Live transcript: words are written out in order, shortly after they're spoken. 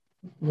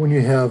when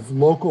you have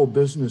local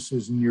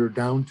businesses in your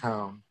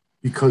downtown,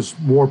 because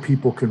more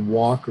people can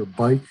walk or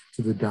bike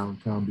to the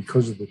downtown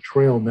because of the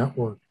trail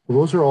network, well,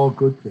 those are all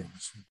good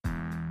things.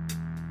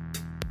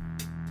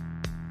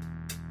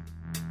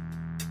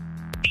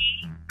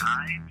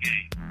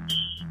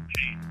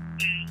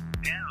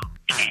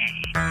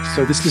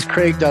 So this is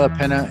Craig Della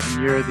Penna,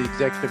 and you're the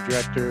executive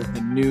director of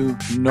the new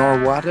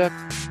Norwottuck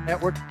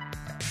Network.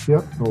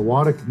 Yep,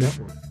 Norwottuck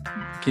Network.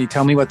 Can you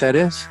tell me what that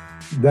is?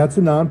 That's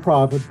a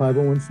nonprofit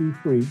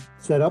 501c3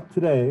 set up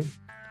today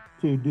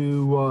to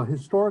do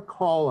historic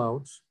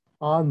call-outs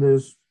on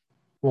this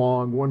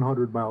long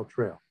 100-mile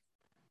trail.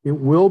 It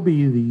will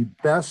be the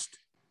best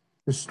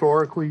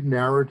historically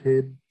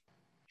narrated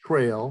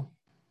trail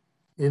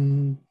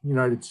in the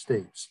United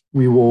States.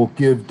 We will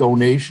give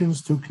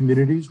donations to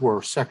communities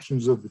where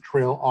sections of the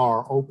trail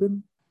are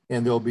open,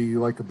 and there'll be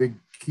like a big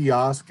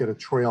kiosk at a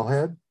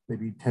trailhead,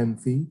 maybe 10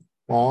 feet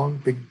long,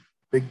 big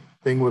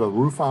thing with a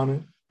roof on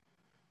it.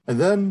 And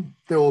then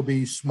there will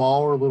be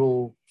smaller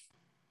little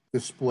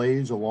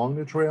displays along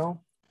the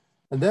trail.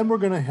 And then we're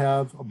going to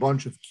have a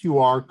bunch of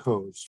QR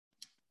codes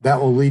that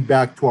will lead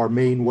back to our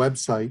main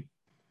website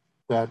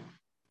that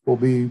will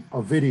be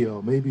a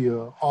video, maybe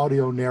an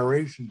audio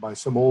narration by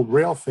some old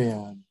rail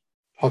fan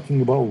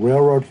talking about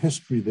railroad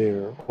history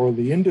there or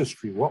the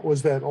industry. What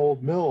was that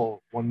old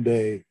mill one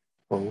day,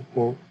 or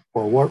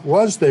what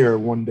was there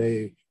one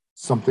day?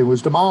 Something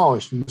was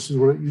demolished, and this is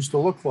what it used to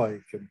look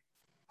like, and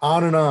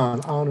on and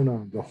on, on and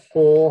on. The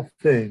whole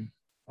thing,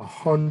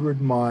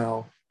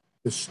 100-mile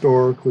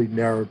historically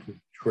narrative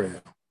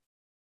trail.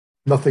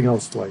 Nothing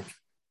else like it.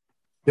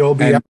 There'll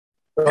be a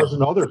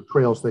dozen other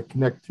trails that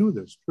connect to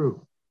this,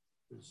 too.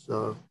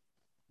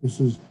 This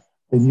is,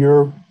 and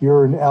you're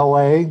in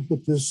LA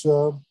with this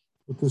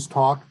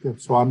talk.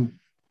 So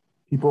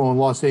people in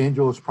Los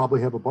Angeles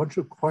probably have a bunch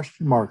of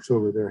question marks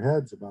over their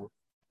heads about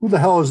who the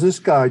hell is this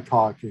guy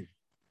talking?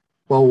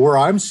 Well, where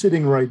I'm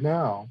sitting right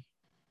now,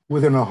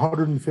 within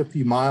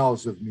 150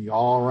 miles of me,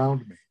 all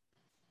around me,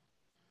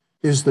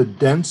 is the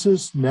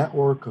densest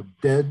network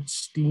of dead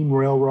steam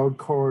railroad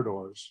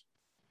corridors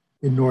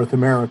in North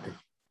America.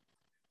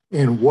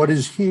 And what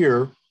is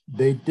here,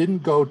 they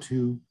didn't go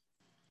to,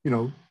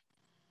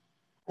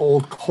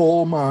 old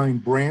coal mine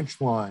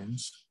branch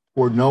lines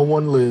where no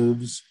one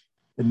lives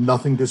and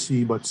nothing to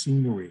see but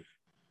scenery.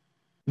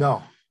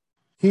 No,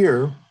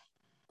 here,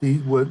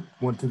 these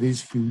went to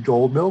these huge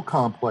old mill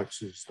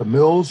complexes. The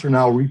mills are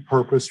now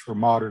repurposed for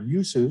modern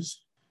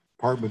uses,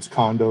 apartments,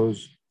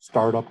 condos,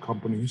 startup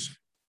companies,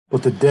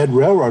 but the dead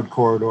railroad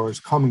corridors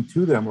coming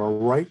to them are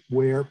right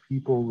where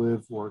people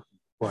live, work, and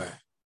play.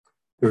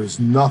 There is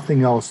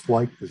nothing else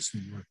like this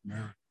in North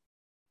America.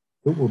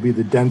 It will be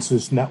the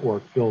densest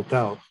network built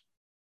out.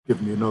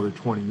 Give me another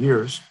 20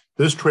 years.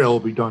 This trail will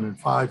be done in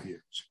 5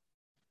 years.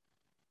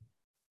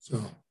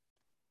 So,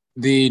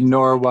 the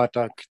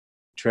Norwottuck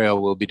Trail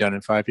will be done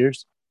in 5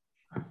 years?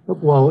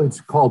 Well,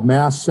 it's called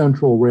Mass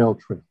Central Rail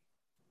Trail.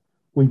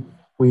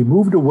 We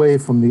moved away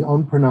from the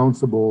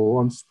unpronounceable,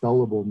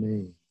 unspellable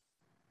name.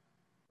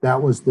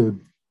 That was the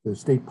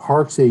State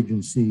Parks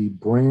Agency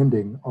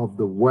branding of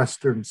the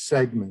western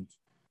segment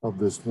of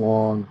this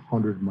long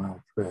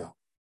 100-mile trail.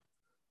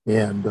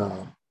 And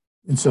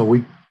so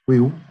we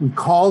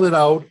called it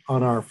out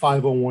on our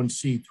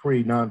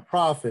 501c3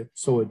 nonprofit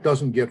so it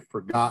doesn't get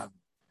forgotten.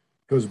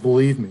 Because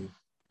believe me,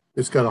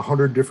 it's got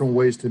 100 different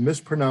ways to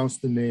mispronounce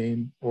the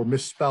name or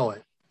misspell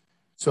it.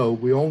 So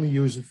we only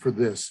use it for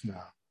this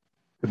now.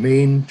 The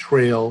main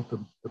trail,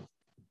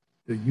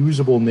 the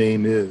usable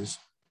name is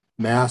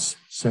Mass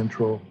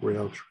Central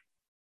Rail Trail.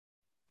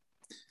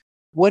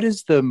 What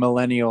is the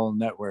Millennial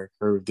Network,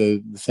 or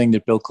the thing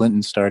that Bill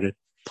Clinton started?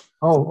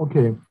 Oh,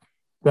 okay.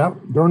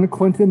 That during the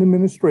Clinton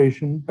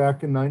administration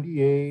back in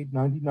 98,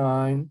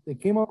 99, they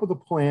came up with a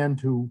plan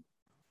to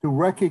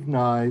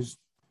recognize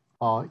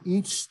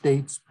each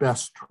state's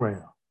best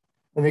trail.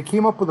 And they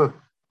came up with a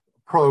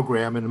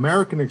program, and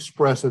American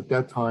Express at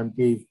that time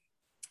gave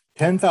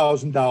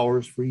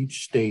 $10,000 for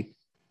each state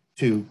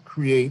to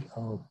create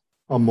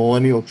a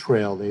millennial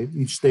trail.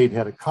 Each state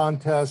had a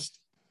contest.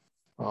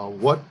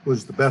 What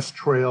was the best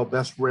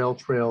rail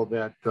trail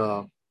that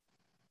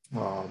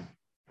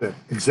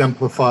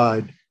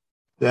exemplified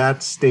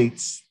that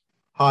state's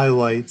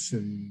highlights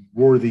and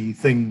worthy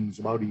things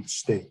about each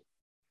state.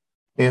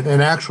 And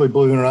actually,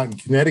 believe it or not, in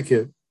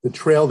Connecticut, the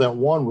trail that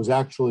won was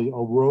actually a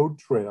road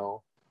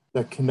trail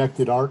that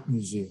connected art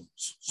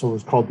museums. So it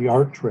was called the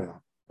Art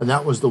Trail. And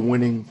that was the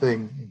winning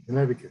thing in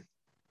Connecticut.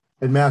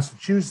 In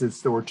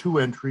Massachusetts, there were 2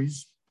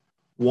 entries.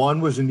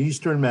 One was in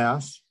Eastern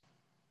Mass.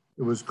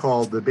 It was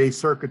called the Bay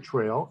Circuit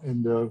Trail.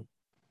 And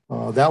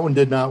that one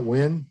did not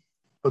win.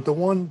 But the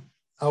one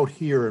out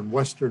here in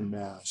Western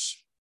Mass,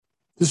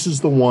 this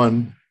is the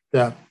one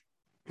that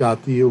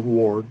got the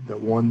award, that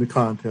won the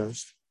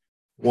contest,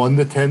 won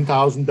the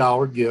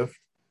 $10,000 gift.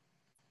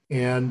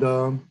 And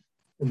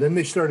then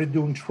they started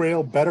doing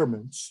trail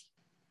betterments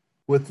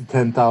with the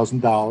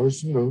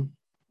 $10,000,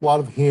 a lot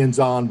of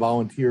hands-on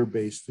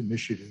volunteer-based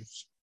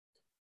initiatives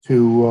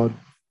to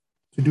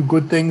to do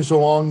good things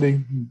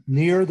along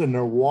near the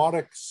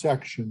Norwottuck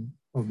section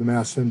of the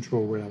Mass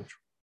Central Rail Trail.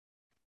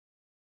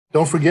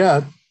 Don't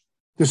forget,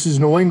 this is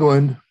New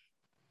England.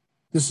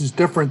 This is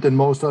different than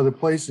most other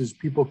places.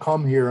 People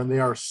come here and they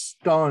are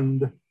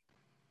stunned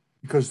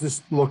because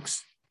this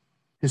looks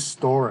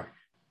historic.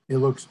 It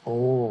looks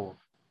old.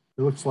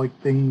 It looks like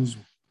things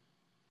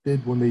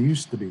did when they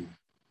used to be.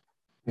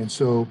 And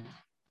so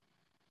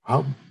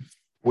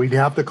we'd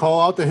have to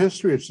call out the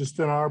history. It's just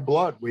in our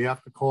blood. We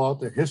have to call out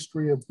the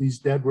history of these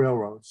dead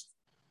railroads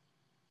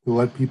to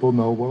let people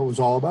know what it was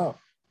all about.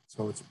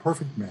 So it's a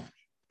perfect match.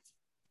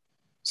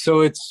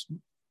 So it's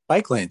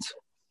bike lanes.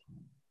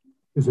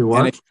 Is it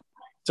what?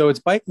 So it's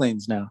bike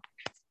lanes now.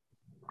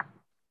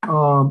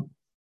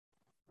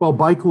 Well,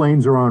 bike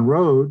lanes are on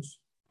roads.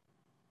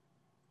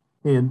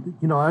 And,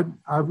 you know,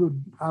 I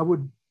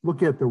would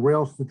look at the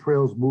Rails to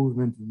Trails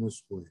movement in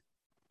this way.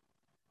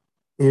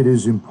 It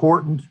is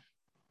important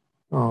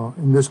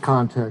in this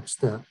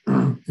context that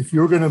if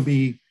you're going to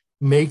be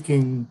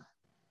making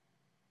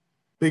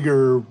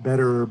bigger,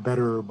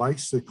 better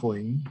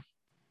bicycling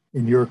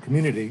in your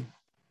community,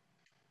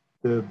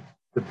 the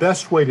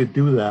best way to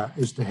do that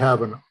is to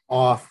have an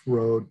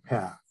off-road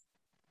path.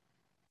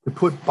 To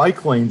put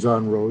bike lanes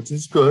on roads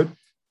is good,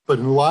 but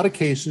in a lot of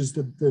cases,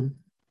 the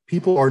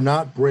people are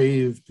not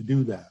brave to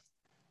do that.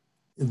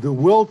 It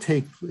will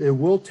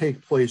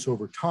take place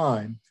over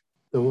time,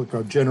 like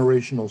a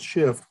generational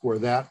shift where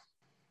that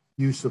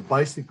use of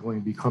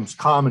bicycling becomes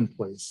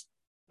commonplace.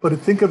 But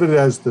think of it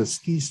as the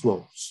ski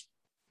slopes.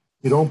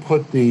 You don't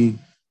put the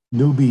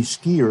newbie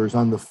skiers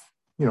on the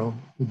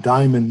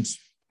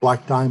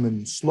black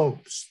diamond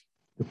slopes,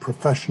 the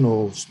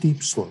professional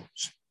steep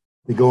slopes.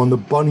 They go on the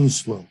bunny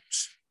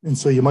slopes. And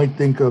so you might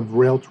think of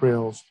rail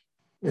trails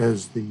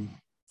as the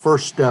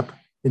first step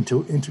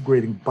into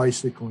integrating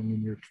bicycling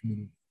in your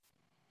community.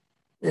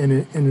 And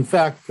in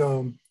fact,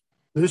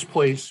 this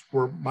place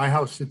where my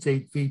house sits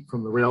 8 feet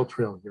from the rail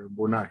trail here,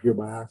 we're not here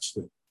by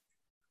accident.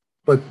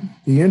 But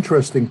the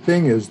interesting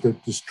thing is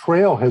that this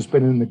trail has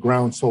been in the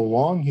ground so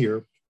long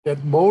here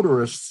that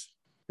motorists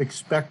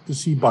expect to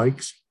see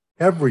bikes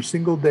every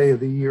single day of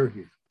the year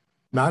here,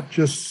 not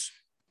just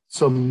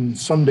some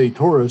Sunday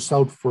tourists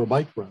out for a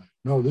bike ride.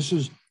 No, this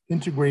is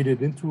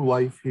integrated into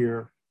life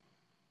here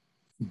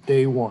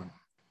day one.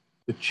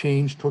 The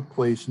change took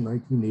place in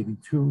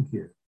 1982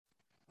 here.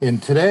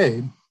 And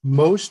today,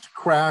 most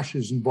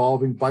crashes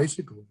involving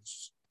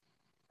bicyclists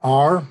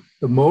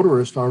the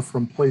motorists are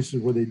from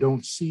places where they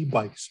don't see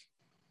bikes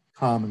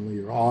commonly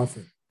or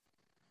often.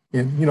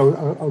 And, you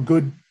know, a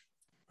good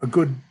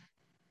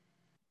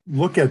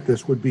look at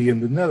this would be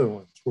in the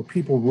Netherlands, where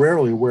people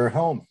rarely wear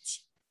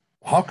helmets.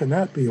 How can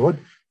that be?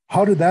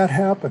 How did that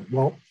happen?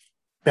 Well,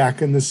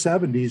 back in the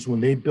 70s,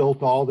 when they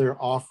built all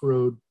their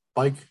off-road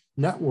bike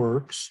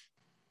networks,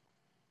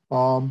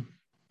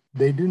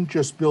 they didn't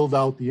just build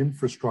out the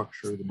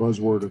infrastructure, the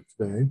buzzword of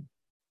today.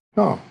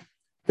 No,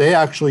 they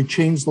actually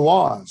changed the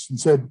laws and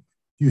said,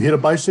 you hit a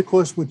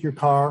bicyclist with your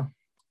car,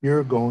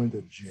 you're going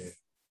to jail.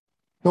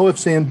 No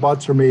ifs, ands,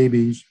 buts, or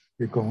maybes,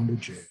 you're going to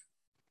jail.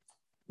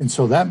 And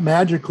so that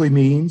magically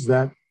means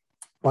that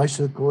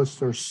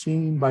bicyclists are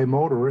seen by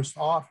motorists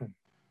often,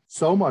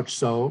 so much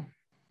so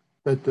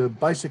that the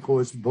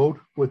bicyclists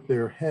vote with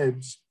their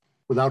heads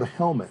without a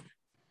helmet.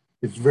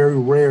 It's very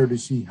rare to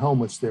see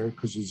helmets there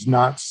because it's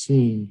not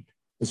seen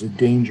as a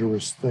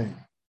dangerous thing.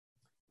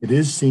 It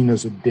is seen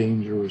as a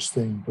dangerous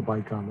thing to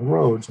bike on the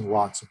roads in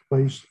lots of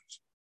places.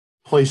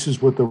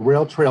 Places with the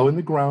rail trail in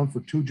the ground for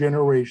 2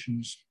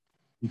 generations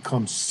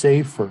become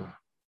safer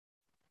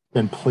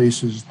than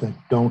places that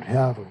don't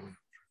have a rail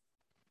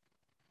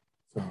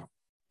trail.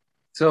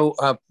 So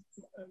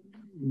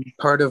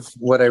part of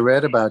what I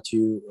read about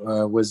you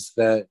was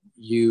that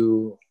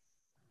you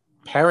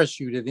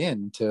parachuted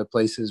into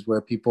places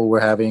where people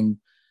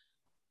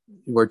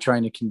were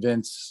trying to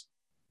convince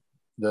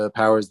the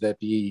powers that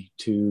be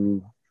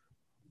to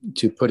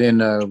put in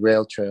a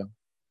rail trail.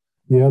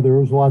 Yeah, there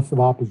was lots of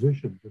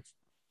opposition.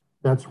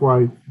 That's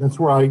where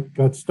I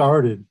got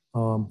started.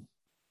 I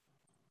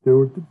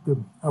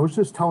was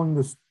just telling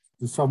this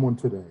to someone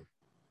today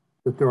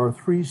that there are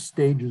 3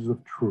 stages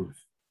of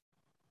truth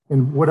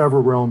in whatever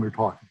realm you're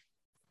talking.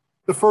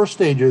 The first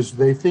stage is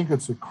they think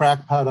it's a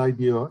crackpot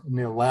idea and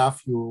they'll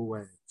laugh you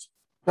away.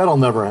 That'll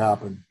never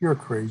happen. You're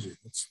crazy.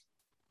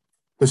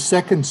 The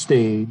second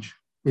stage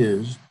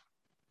is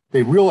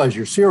they realize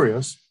you're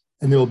serious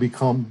and they'll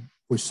become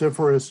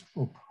vociferous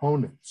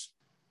opponents,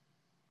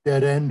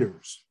 dead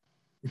enders,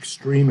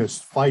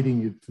 extremists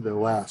fighting you to their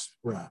last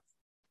breath.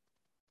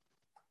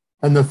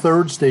 And the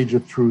third stage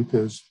of truth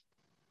is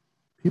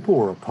people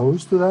were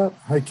opposed to that?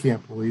 I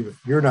can't believe it.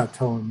 You're not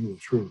telling me the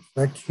truth.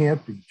 That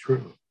can't be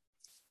true.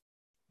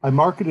 I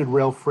marketed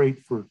rail freight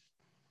for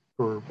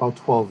about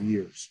 12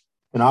 years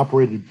and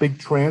operated big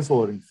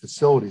transloading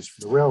facilities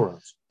for the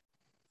railroads.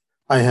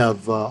 I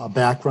have a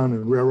background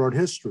in railroad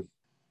history,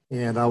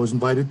 and I was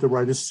invited to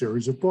write a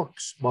series of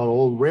books about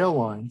old rail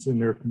lines and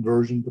their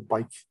conversion to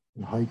bike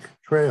and hike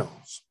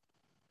trails.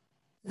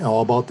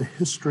 All about the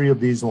history of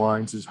these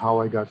lines is how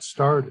I got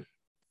started.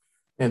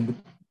 And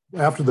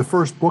after the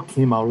first book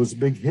came out, it was a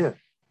big hit.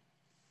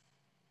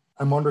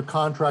 I'm under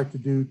contract to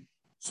do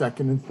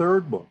second and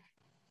third book.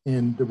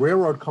 And the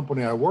railroad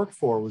company I worked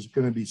for was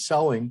going to be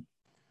selling,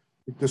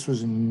 this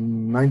was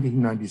in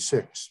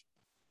 1996.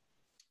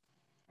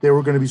 They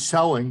were going to be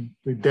selling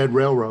the dead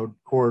railroad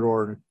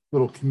corridor in a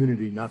little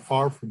community not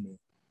far from me.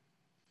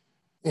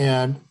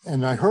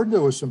 And I heard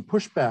there was some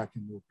pushback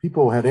and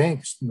people had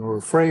angst and were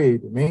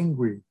afraid and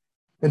angry.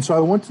 And so I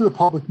went to the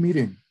public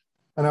meeting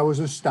and I was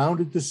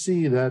astounded to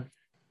see that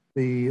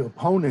the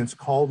opponents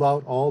called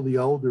out all the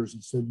elders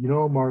and said, you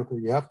know, Martha,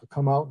 you have to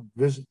come out and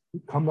visit,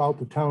 come out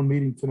to town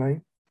meeting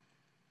tonight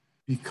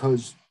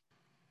because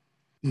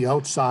the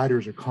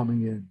outsiders are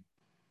coming in.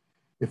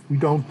 If we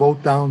don't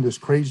vote down this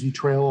crazy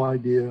trail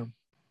idea,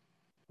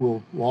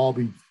 we'll all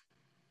be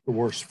the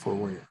worse for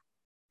wear.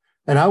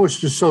 And I was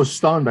just so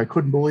stunned. I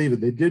couldn't believe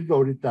it. They did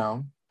vote it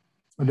down.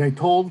 And they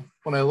told,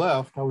 when I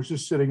left, I was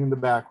just sitting in the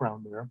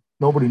background there.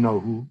 Nobody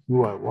knew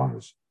who I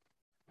was.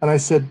 And I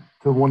said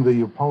to one of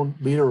the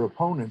leader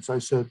opponents, I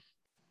said,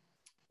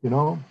 you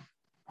know,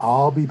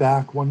 I'll be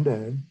back one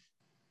day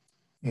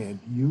and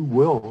you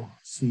will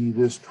see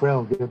this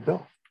trail get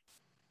built.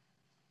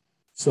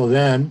 So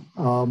then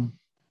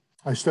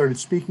I started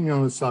speaking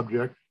on the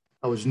subject.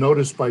 I was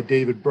noticed by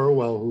David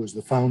Burwell, who is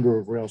the founder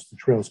of Rails to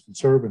Trails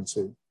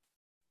Conservancy.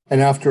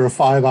 And after a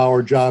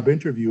 5-hour job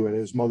interview at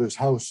his mother's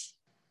house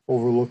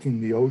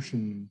overlooking the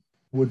ocean,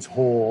 Woods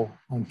Hole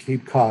on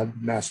Cape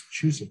Cod,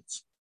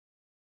 Massachusetts,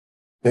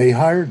 they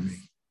hired me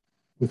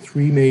with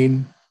 3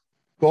 main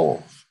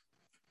goals.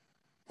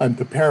 I'm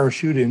to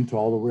parachute into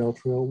all the rail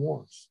trail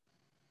wars.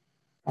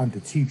 I'm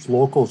to teach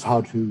locals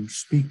how to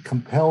speak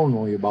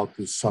compellingly about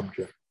this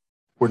subject.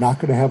 We're not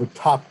going to have a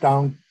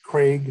top-down,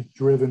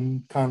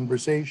 Craig-driven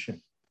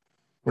conversation.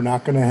 We're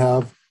not going to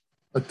have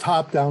a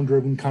top-down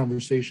driven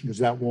conversation because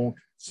that won't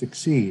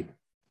succeed.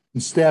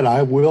 Instead,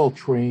 I will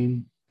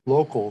train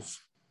locals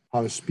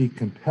how to speak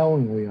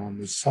compellingly on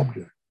this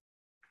subject.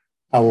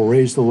 I will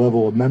raise the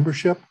level of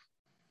membership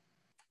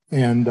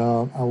and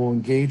I will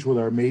engage with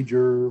our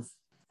major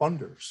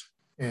funders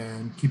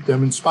and keep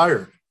them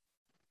inspired.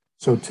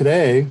 So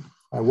today,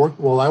 I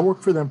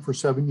worked for them for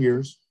 7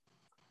 years.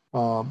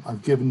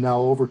 I've given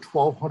now over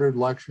 1,200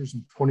 lectures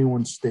in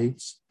 21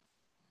 states.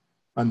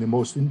 I'm the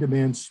most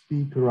in-demand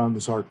speaker on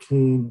this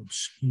arcane,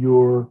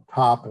 obscure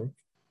topic.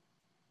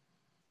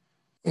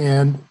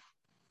 And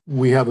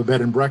we have a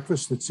bed and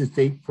breakfast that sits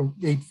 8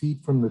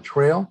 feet from the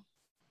trail.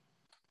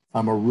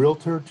 I'm a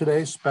realtor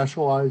today,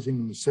 specializing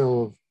in the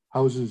sale of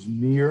houses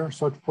near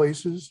such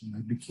places. And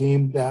I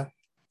became that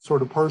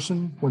sort of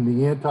person when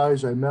the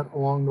antis I met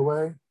along the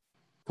way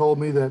told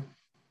me that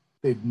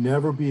they'd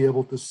never be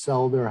able to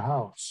sell their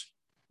house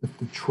if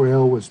the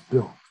trail was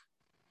built.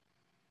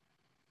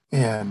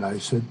 And I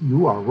said,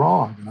 you are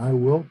wrong, and I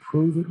will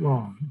prove it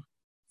wrong.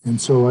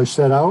 And so I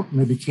set out and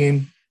I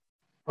became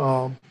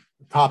a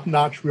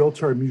top-notch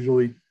realtor. I'm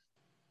usually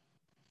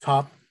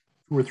top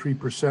 2 or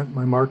 3% in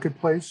my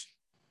marketplace.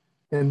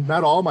 And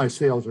not all my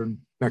sales are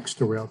next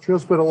to rail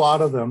trails, but a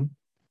lot of them.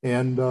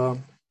 And a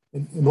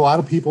lot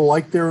of people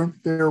like their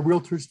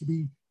realtors to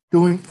be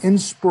doing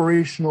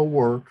inspirational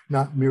work,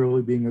 not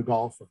merely being a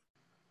golfer.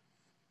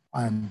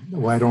 I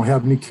don't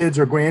have any kids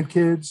or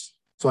grandkids,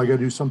 so I got to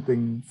do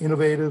something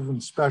innovative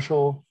and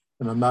special,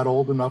 and I'm not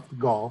old enough to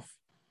golf,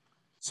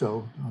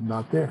 so I'm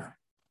not there.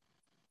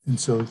 And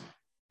so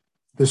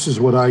this is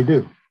what I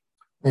do.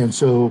 And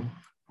so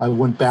I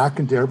went back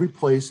into every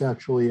place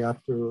actually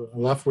after I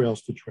left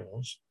Rails to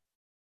Trails.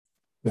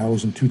 That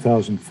was in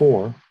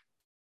 2004.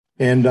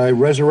 And I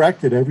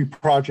resurrected every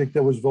project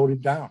that was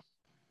voted down.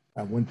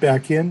 I went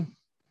back in,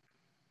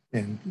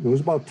 and there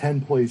was about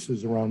 10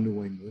 places around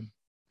New England,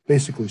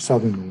 basically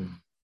southern New England,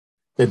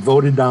 that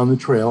voted down the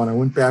trail. And I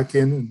went back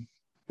in and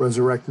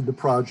resurrected the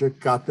project,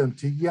 got them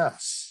to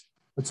yes.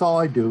 That's all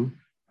I do.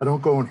 I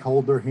don't go and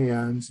hold their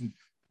hands and,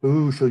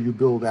 ooh, shall you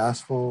build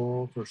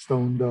asphalt or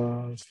stone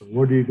dust? Or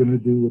what are you going to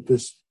do with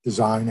this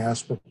design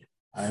aspect?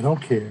 I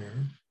don't care.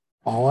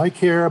 All I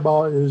care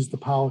about is the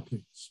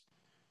politics,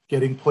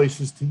 getting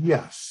places to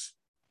yes.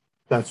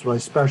 That's what I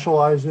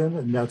specialize in,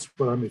 and that's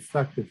what I'm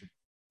effective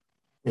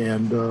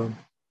in.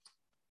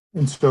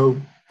 And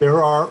so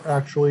there are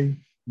actually,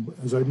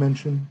 as I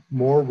mentioned,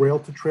 more rail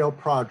to trail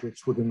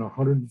projects within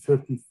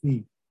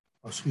 150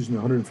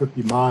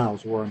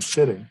 miles where I'm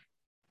sitting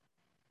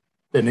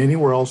than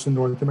anywhere else in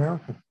North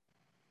America.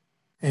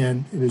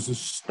 And it is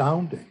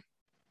astounding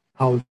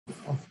how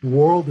the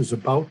world is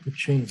about to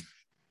change.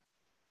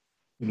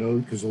 You know,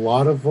 because a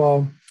lot of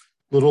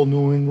little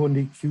New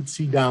Englandy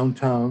cutesy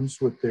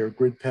downtowns with their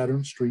grid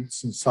pattern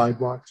streets and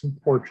sidewalks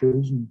and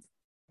porches and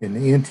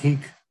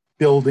antique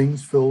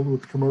buildings filled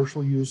with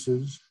commercial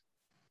uses.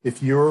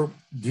 If your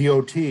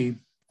DOT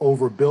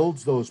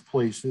overbuilds those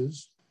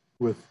places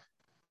with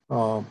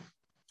lots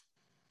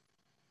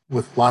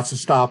of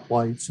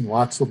stoplights and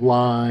lots of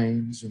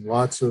lines and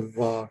lots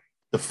of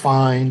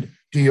defined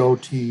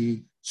DOT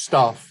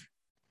stuff,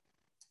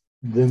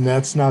 then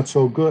that's not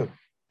so good.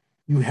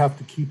 You have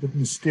to keep it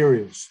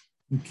mysterious.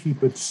 You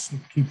keep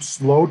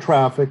slow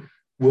traffic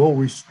will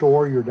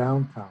restore your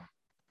downtown.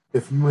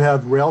 If you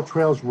have rail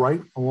trails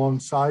right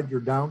alongside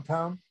your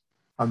downtown,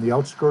 on the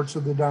outskirts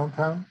of the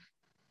downtown,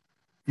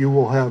 you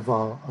will have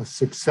a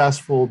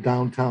successful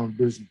downtown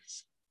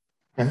business.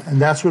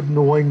 And that's what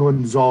New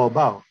England is all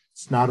about.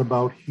 It's not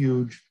about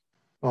huge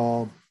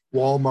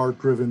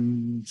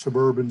Walmart-driven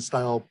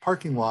suburban-style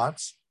parking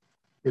lots.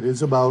 It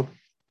is about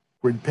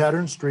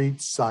grid-pattern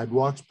streets,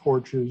 sidewalks,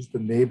 porches, the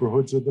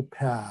neighborhoods of the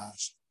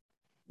past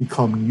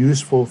become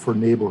useful for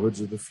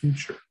neighborhoods of the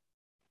future.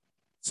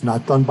 It's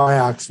not done by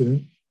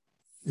accident.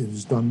 It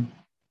is done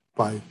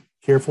by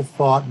careful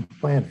thought and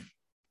planning.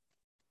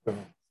 So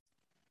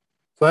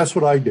that's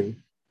what I do.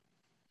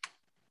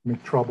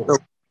 Make trouble.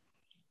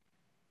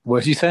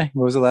 What did you say?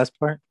 What was the last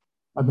part?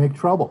 I make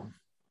trouble.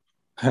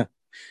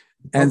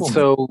 And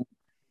so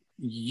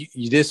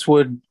this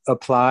would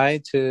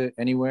apply to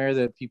anywhere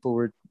that people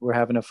were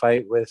having a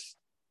fight with,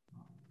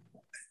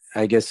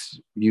 I guess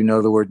you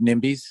know the word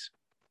NIMBYs?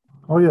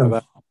 Oh, yeah.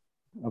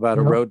 About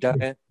a road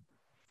diet?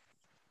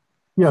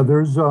 Yeah,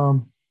 there's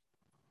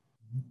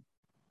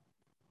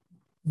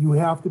you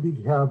have to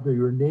have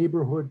your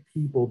neighborhood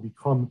people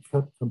become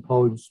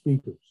compelling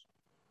speakers.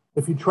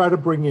 If you try to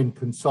bring in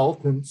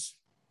consultants,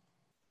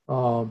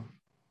 that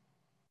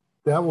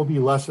will be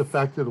less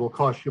effective. It will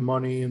cost you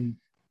money, and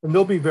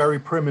they'll be very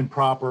prim and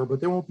proper,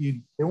 but they won't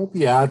be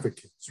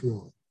advocates,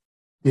 really.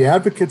 The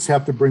advocates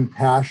have to bring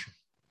passion.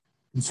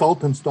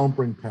 Consultants don't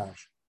bring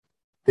passion.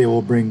 They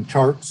will bring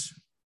charts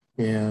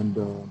and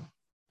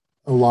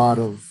a lot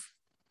of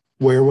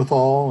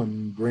wherewithal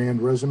and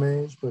grand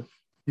resumes, but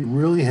you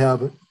really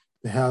have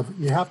to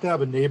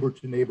have a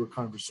neighbor-to-neighbor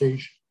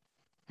conversation.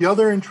 The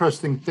other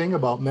interesting thing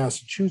about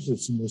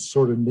Massachusetts and this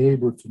sort of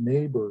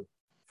neighbor-to-neighbor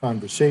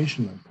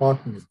conversation I'm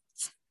talking about,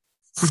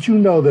 did you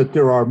know that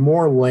there are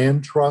more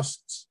land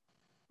trusts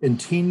in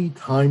teeny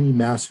tiny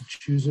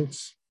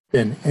Massachusetts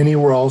than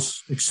anywhere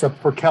else except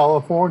for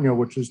California,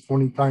 which is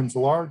 20 times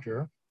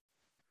larger?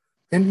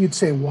 And you'd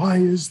say, why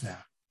is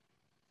that?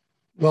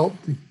 Well,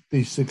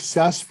 the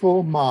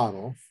successful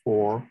model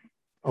for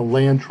a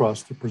land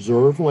trust to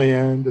preserve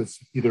land, is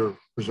either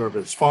preserve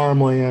as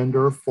farmland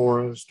or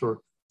forest or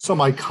some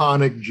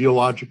iconic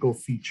geological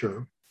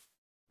feature.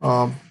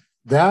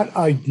 That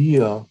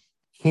idea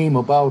came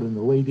about in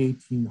the late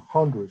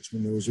 1800s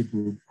when there was a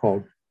group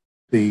called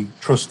the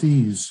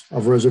Trustees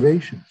of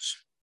Reservations.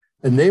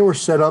 And they were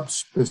set up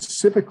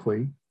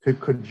specifically to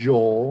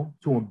cajole,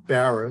 to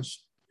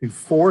embarrass, to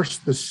force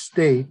the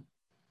state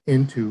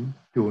into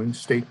doing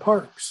state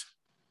parks.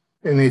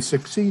 And they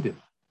succeeded.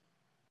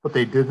 But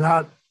they did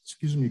not,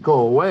 go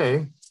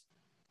away.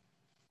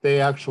 They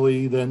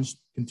actually then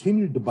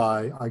continued to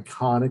buy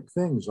iconic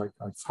things like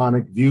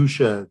iconic view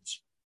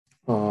sheds,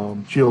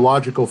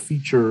 geological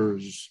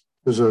features.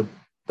 There's a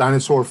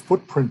dinosaur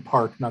footprint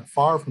park not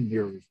far from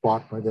here. It was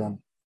bought by them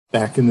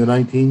back in the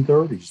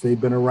 1930s. They've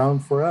been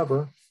around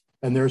forever,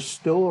 and they're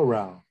still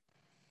around.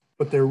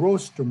 But their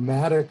most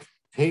dramatic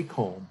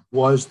take-home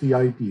was the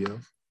idea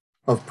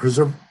of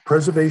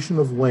preservation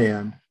of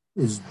land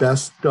is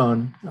best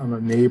done on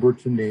a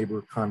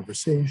neighbor-to-neighbor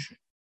conversation.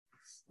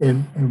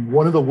 And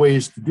one of the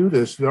ways to do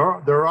this,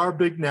 there are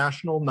big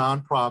national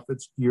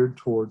nonprofits geared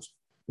towards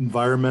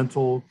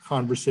environmental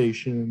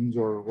conversations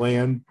or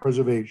land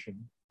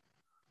preservation.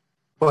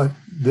 But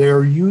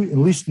they're, at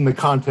least in the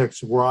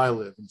context of where I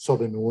live in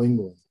southern New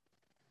England,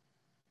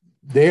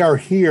 they are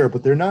here,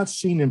 but they're not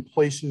seen in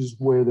places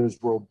where there's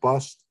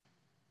robust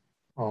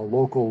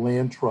local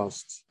land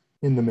trusts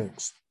in the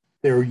mix.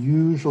 They're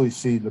usually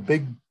seen, the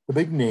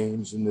big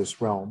names in this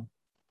realm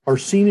are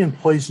seen in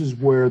places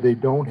where they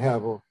don't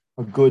have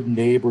a good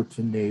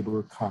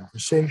neighbor-to-neighbor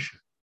conversation.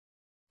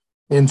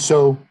 And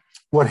so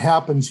what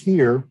happens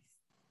here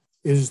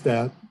is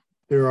that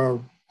there are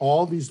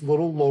all these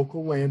little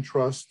local land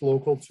trusts,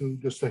 local to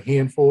just a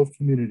handful of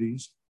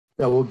communities,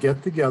 that will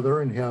get together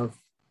and have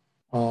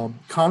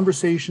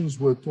conversations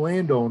with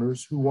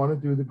landowners who want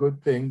to do the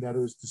good thing, that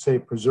is to say,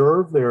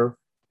 preserve their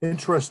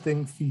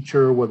interesting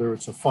feature, whether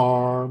it's a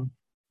farm.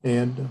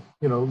 And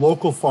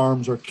local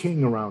farms are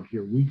king around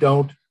here. We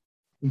don't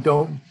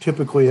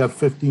typically have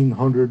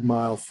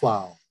 1,500-mile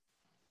flour.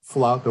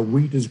 The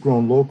wheat is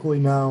grown locally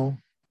now,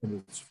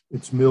 and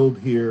it's milled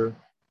here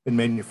and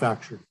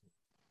manufactured.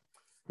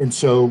 And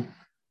so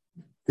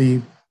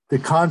the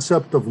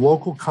concept of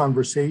local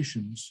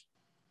conversations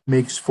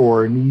makes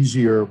for an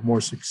easier,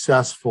 more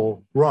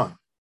successful run.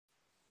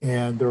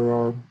 And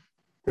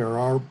there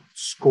are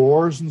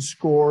scores and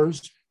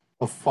scores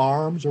of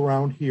farms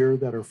around here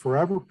that are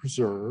forever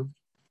preserved.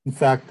 In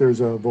fact,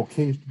 there's a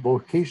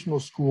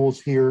vocational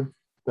schools here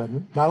that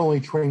not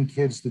only train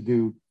kids to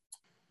do,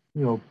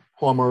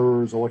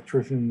 plumbers,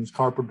 electricians,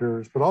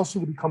 carpenters, but also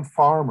to become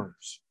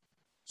farmers,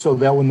 so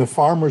that when the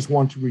farmers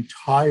want to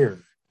retire,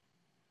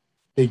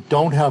 they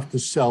don't have to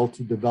sell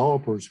to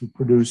developers who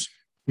produce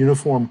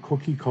uniform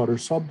cookie cutter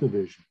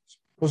subdivisions.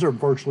 Those are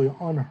virtually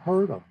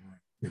unheard of right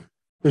here.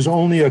 There's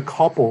only a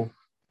couple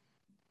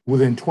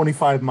within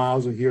 25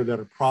 miles of here that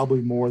are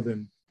probably more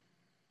than,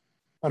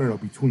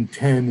 between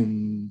 10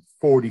 and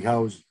 40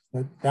 houses.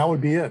 That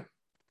would be it.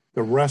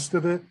 The rest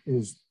of it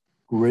is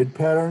grid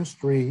pattern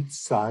streets,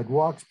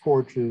 sidewalks,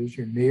 porches,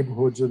 your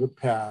neighborhoods of the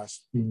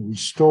past being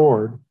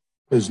restored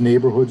as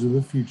neighborhoods of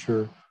the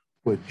future,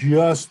 with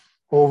just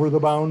over the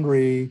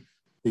boundary,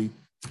 the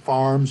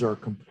farms are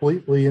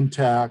completely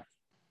intact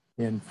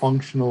and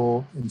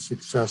functional and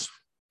successful.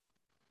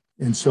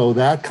 And so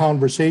that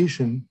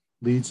conversation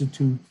leads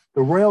into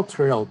the rail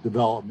trail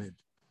development,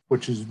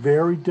 which is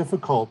very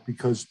difficult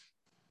because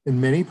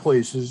in many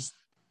places,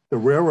 the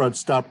railroad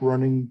stopped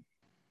running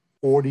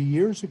 40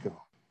 years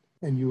ago.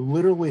 And you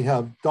literally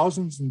have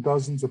dozens and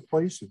dozens of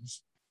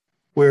places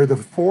where the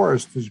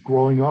forest is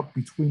growing up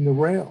between the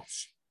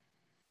rails.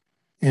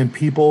 And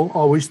people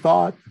always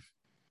thought,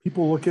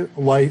 people look at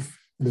life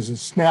as a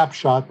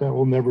snapshot that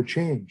will never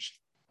change.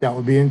 That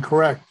would be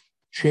incorrect.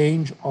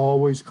 Change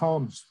always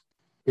comes.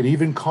 It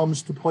even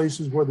comes to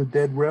places where the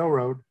dead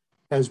railroad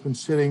has been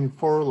sitting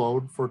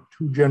furloughed for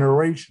 2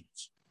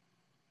 generations.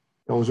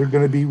 Those are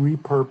going to be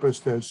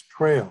repurposed as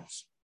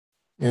trails.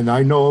 And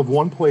I know of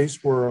one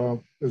place where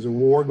there's a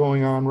war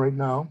going on right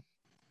now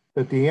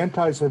that the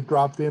antis have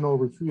dropped in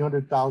over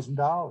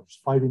 $300,000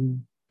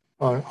 fighting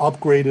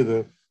upgrade of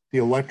the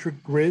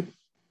electric grid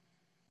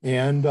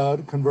and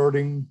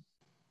converting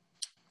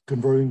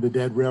the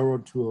dead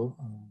railroad to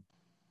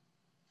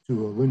a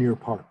linear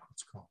park,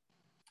 it's called.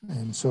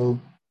 And so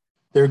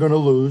they're going to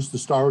lose. The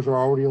stars are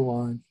already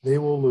aligned. They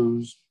will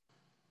lose.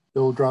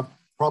 They'll drop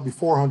probably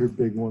 400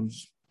 big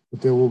ones,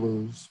 but they will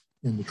lose,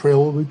 and the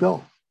trail will be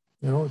built.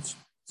 You know, it's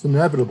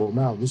inevitable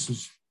now.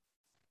 There's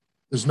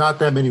not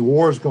that many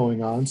wars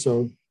going on,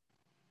 so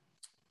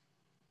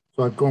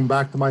I've gone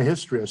back to my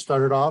history. I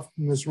started off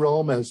in this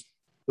realm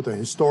with a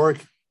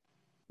historic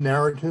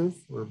narrative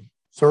or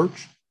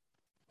search,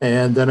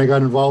 and then I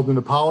got involved in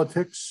the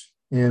politics,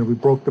 and we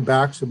broke the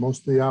backs of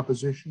most of the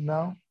opposition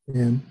now,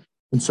 and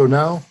so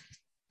now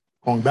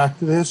going back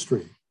to the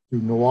history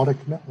through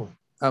Neurotic Network.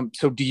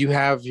 So do you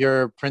have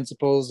your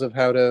principles of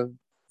how to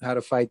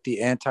fight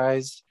the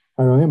antis?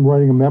 I am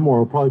writing a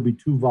memoir. It'll probably be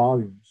 2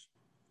 volumes.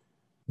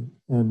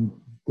 And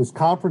this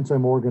conference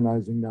I'm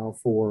organizing now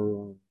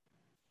for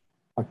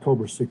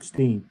October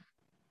 16th.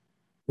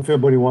 If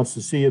anybody wants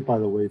to see it, by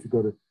the way, if you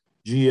go to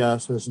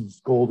GS, as in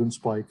Golden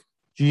Spike,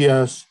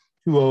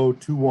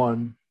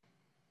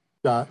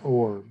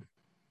 gs2021.org,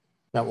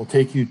 that will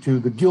take you to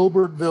the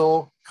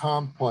Gilbertville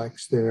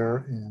complex there,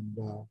 and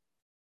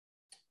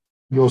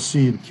you'll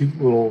see the cute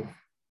little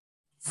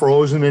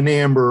frozen in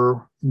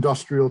amber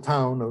industrial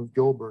town of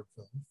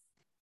Gilbertville.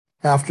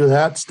 After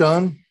that's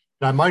done,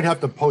 and I might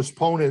have to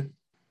postpone it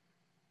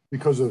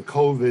because of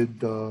COVID,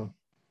 the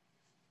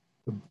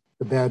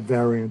bad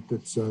variant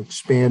that's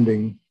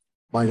expanding,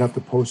 might have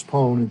to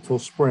postpone until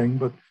spring,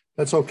 but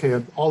that's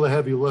okay. All the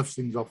heavy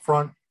lifting's up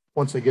front.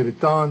 Once I get it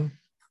done,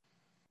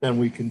 then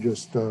we can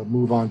just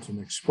move on to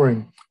next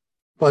spring.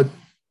 But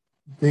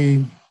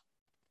the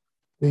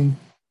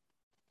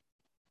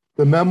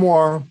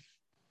memoir,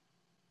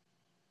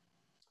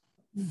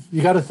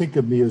 you got to think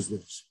of me as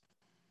this.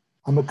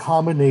 I'm a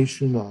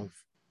combination of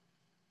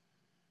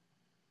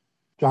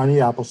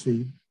Johnny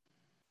Appleseed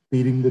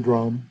beating the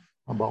drum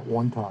about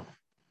one topic,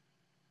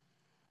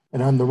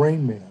 and I'm the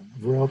Rain Man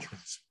of rail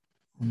trails.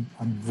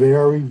 I'm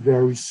very,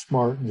 very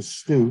smart and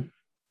astute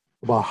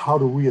about how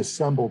to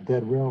reassemble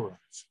dead railroads.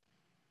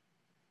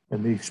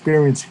 And the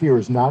experience here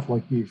is not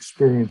like the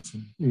experience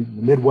in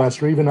the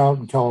Midwest or even out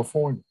in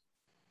California,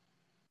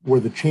 where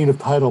the chain of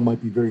title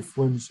might be very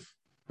flimsy.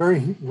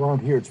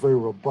 Around here, it's very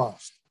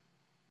robust.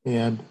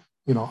 And,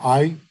 you know,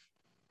 I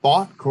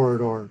bought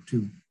Corridor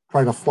to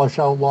try to flush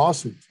out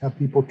lawsuits, have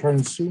people try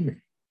and sue me.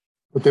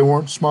 But they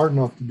weren't smart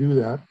enough to do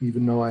that,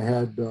 even though I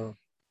had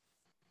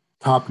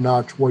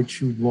top-notch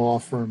white-shoed law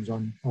firms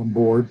on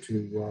board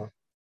to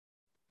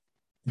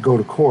go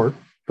to court.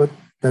 But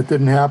that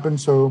didn't happen,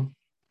 so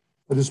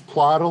I just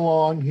plod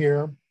along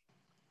here.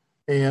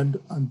 And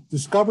I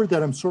discovered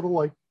that I'm sort of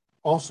like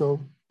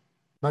also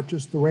not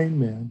just the Rain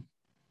Man,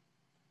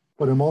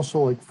 but I'm also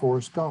like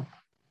Forrest Gump.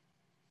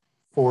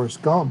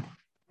 Forrest Gump,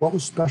 what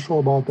was special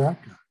about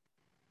that guy?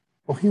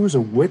 Well, he was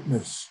a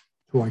witness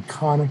to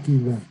iconic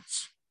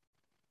events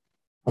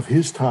of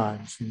his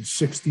times in the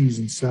 60s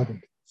and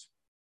 70s.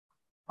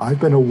 I've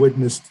been a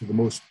witness to the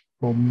most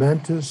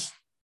momentous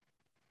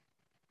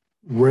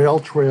rail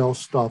trail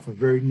stuff, a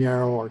very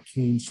narrow,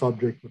 arcane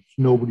subject which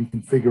nobody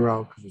can figure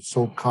out because it's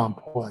so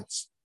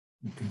complex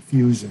and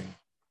confusing.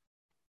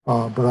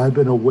 But I've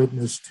been a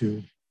witness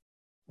to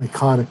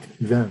iconic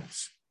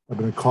events. I've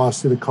been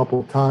accosted a couple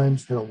of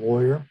times, had a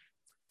lawyer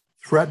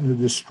threaten to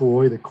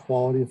destroy the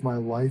quality of my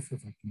life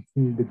if I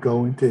continued to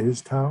go into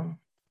his town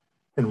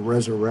and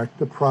resurrect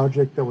the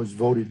project that was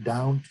voted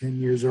down 10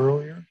 years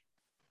earlier.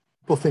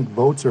 People think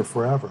votes are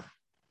forever.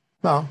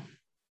 No,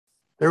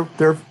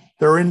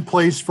 they're in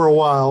place for a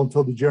while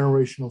until the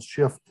generational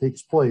shift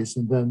takes place,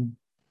 and then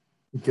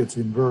it gets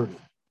inverted.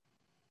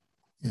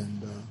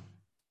 And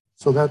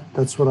so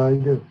that's what I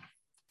do.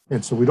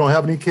 And so we don't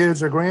have any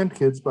kids or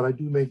grandkids, but I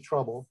do make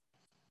trouble.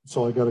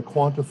 So I got to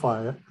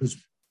quantify it, because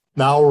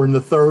now we're in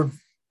the third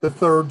the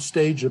third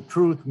stage of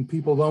truth when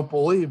people don't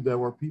believe there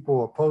were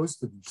people opposed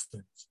to these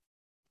things.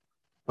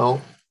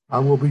 Well, I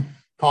will be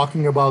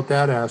talking about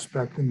that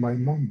aspect in my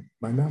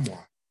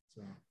memoir.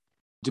 So.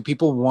 Do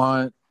people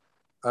want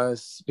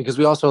us, because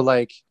we also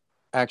like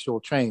actual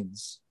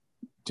trains,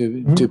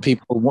 do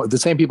people want, the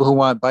same people who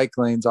want bike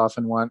lanes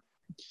often want,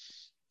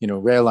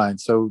 rail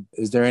lines? So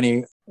is there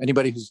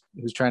anybody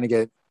who's trying to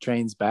get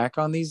trains back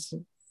on these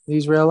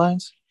rail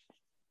lines?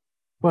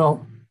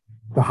 Well,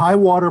 the high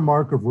water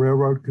mark of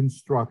railroad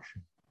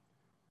construction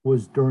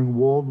was during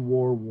World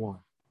War I,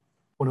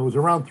 when it was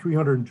around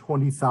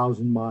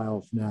 320,000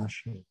 miles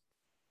nationally.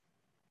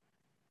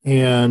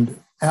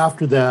 And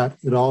after that,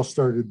 it all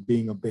started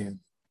being abandoned.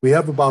 We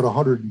have about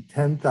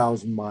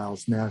 110,000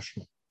 miles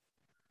nationally.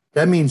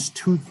 That means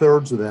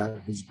 2/3 of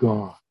that is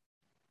gone.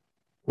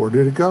 Where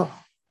did it go?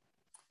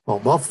 Well,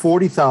 about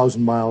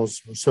 40,000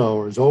 miles or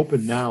so is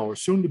open now, or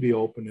soon to be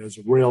open as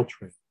a rail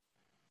trail.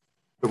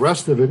 The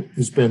rest of it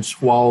has been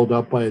swallowed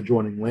up by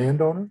adjoining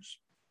landowners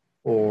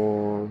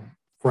or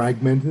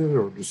fragmented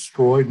or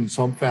destroyed in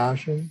some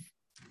fashion.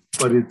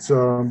 But it's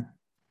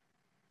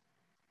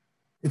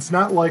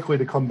not likely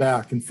to come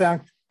back. In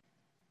fact,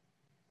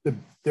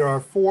 there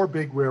are 4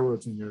 big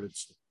railroads in the United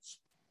States,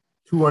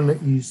 2 on the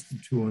east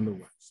and 2 on the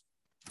west.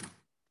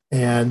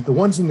 And the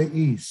ones in the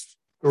east,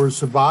 there were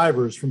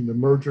survivors from the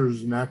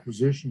mergers and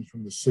acquisitions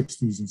from the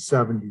 60s and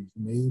 70s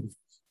and 80s.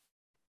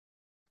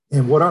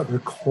 And what are the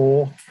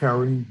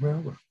coal-carrying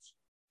railroads?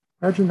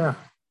 Imagine that.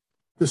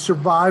 The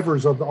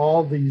survivors of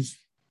all these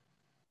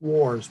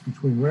wars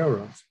between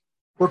railroads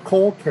were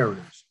coal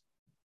carriers.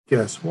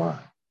 Guess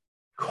what?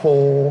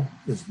 Coal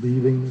is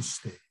leaving the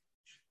stage.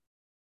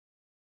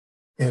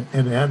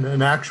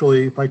 And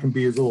actually, if I can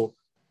be a little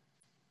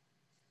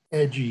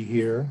edgy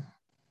here,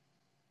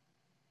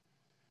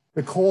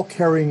 the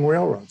coal-carrying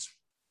railroads,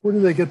 where do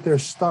they get their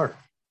start?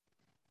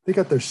 They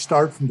got their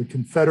start from the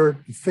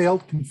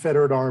failed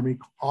Confederate Army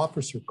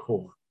Officer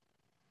Corps.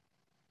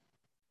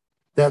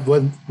 That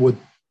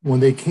when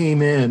they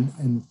came in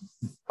and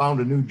found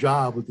a new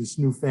job with this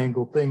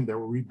newfangled thing they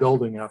were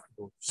rebuilding after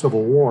the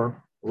Civil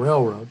War,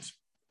 railroads,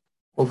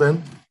 well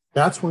then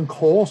that's when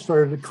coal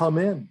started to come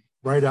in.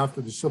 Right after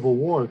the Civil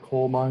War,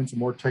 coal mines and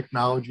more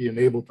technology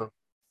enabled to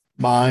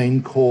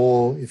mine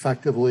coal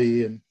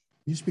effectively, and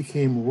these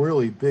became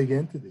really big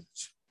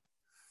entities.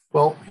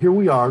 Well, here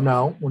we are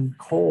now when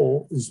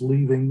coal is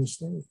leaving the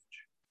stage.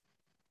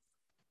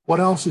 What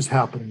else is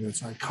happening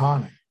that's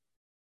iconic?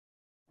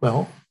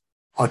 Well,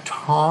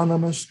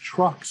 autonomous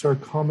trucks are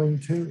coming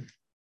too.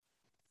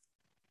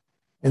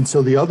 And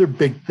so the other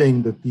big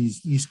thing that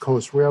these East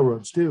Coast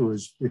railroads do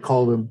is they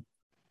call them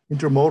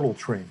intermodal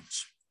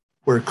trains,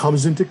 where it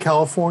comes into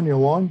California,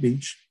 Long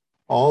Beach,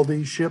 all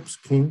these ships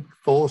came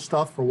full of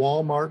stuff for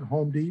Walmart and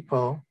Home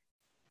Depot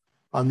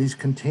on these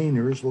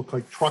containers, look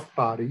like truck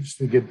bodies.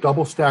 They get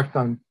double stacked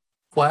on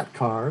flat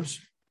cars,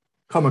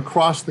 come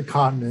across the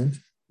continent,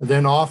 and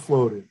then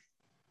offloaded.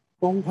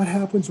 Well, what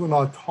happens when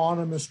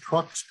autonomous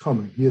trucks come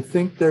in? Do you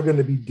think they're going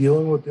to be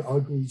dealing with the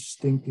ugly,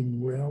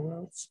 stinking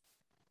railroads?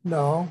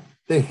 No,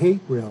 they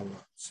hate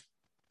railroads.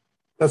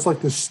 That's like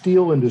the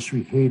steel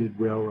industry hated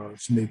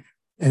railroads,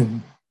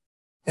 and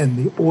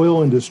the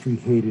oil industry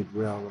hated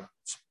railroads.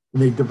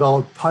 And they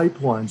developed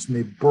pipelines, and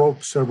they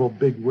broke several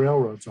big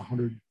railroads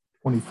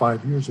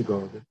 125 years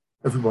ago that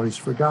everybody's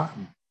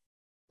forgotten.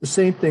 The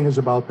same thing is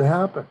about to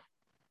happen.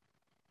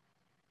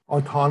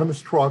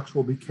 Autonomous trucks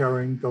will be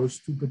carrying those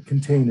stupid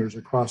containers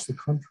across the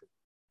country.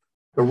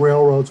 The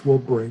railroads will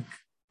break.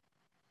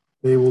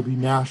 They will be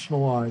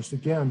nationalized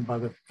again by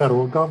the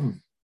federal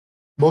government.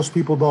 Most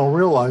people don't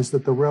realize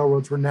that the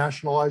railroads were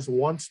nationalized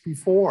once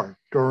before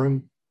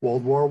during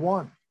World War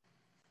I.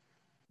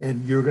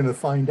 And you're going to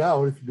find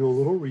out, if you do a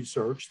little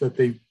research, that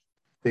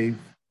they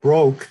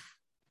broke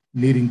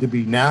needing to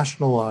be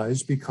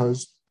nationalized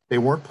because they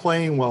weren't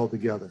playing well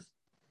together.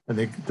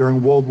 And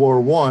during World War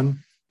I,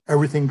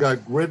 everything got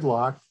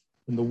gridlocked,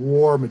 and the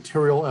war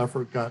material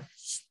effort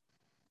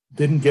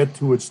didn't get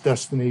to its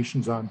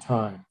destinations on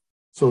time.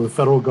 So the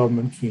federal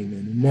government came in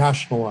and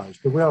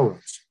nationalized the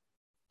railroads.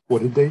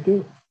 What did they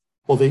do?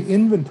 Well, they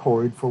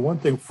inventoried, for one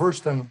thing.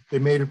 First thing, they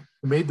made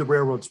the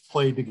railroads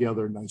play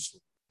together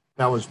nicely.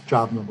 That was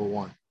job number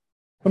one.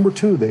 Number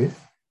two, they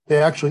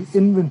actually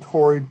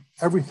inventoried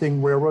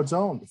everything railroads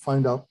owned to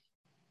find out,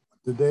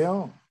 what did they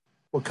own?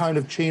 What kind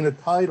of chain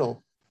of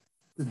title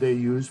did they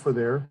use for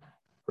their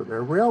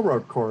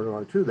railroad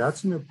corridor too?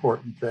 That's an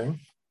important thing.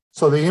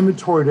 So they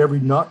inventoried every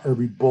nut,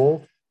 every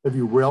bolt,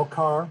 every rail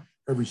car,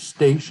 every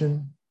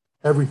station,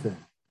 everything.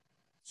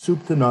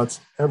 Soup to nuts,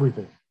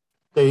 everything.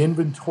 They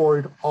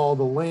inventoried all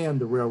the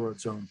land the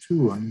railroads owned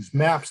too. On these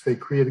maps they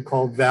created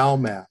called VAL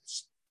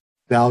maps,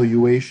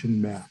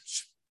 valuation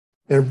maps.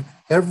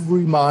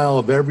 Every mile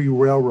of every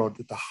railroad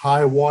at the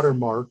high water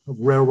mark of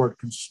railroad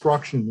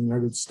construction in the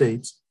United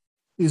States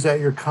is at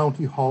your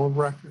county hall of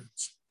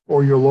records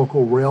or your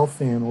local rail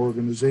fan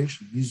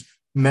organization. These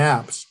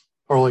maps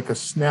are like a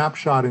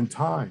snapshot in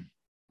time.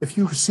 If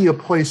you see a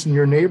place in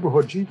your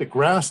neighborhood, gee, the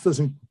grass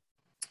doesn't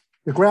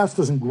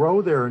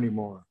grow there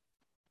anymore.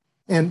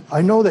 And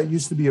I know that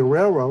used to be a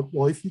railroad.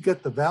 Well, if you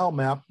get the Val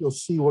map, you'll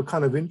see what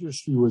kind of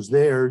industry was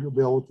there. You'll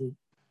be able to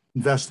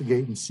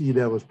investigate and see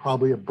that it was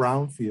probably a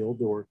brownfield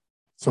or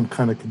some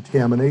kind of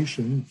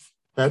contamination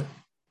that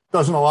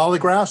doesn't allow the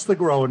grass to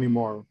grow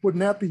anymore. Wouldn't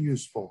that be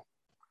useful?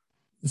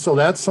 So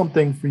that's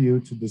something for you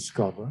to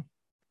discover.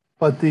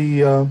 But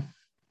the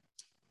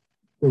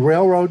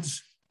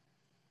railroads,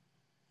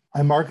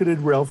 I marketed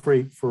rail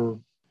freight for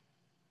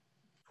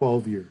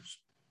 12 years.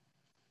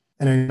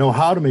 And I know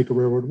how to make a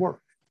railroad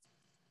work.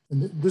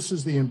 And this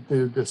is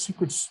the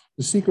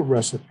secret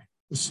recipe,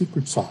 the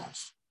secret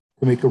sauce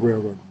to make a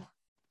railroad work.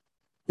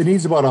 It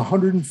needs about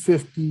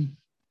 150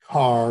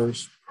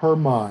 cars per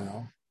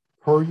mile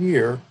per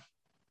year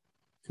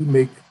to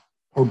make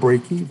or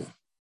break even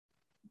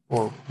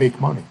or make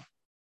money.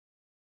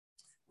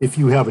 If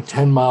you have a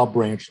 10-mile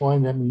branch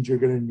line, that means you're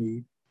going to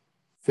need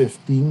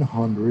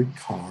 1,500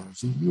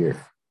 cars a year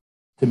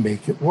to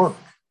make it work.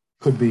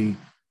 Could be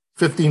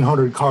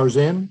 1,500 cars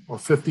in or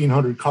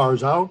 1,500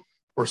 cars out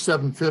or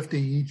 750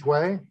 each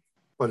way,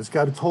 but it's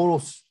got a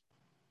total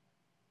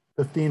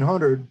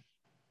 1,500.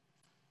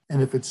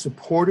 And if it's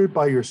supported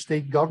by your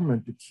state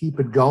government to keep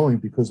it going,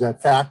 because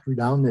that factory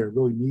down there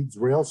really needs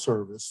rail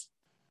service,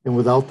 and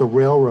without the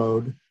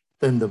railroad,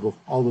 then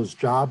all those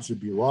jobs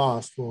would be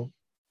lost. Well,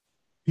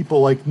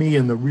 people like me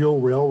in the real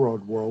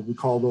railroad world, we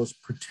call those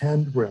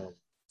pretend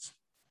railroads,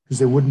 because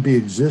they wouldn't be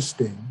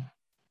existing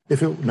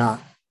if it were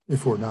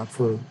not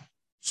for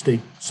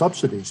state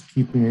subsidies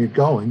keeping it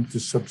going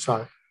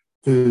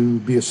to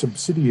be a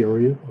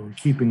subsidiary or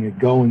keeping it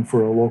going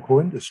for a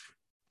local industry.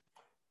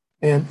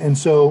 And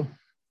so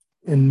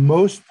in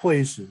most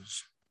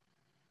places,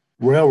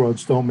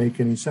 railroads don't make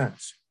any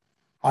sense.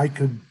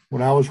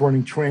 When I was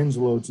running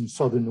transloads in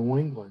southern New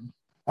England,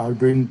 I would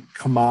bring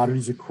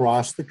commodities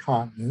across the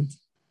continent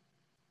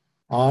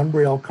on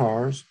rail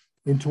cars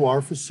into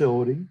our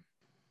facilities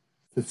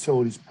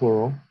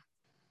plural,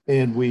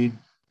 and we'd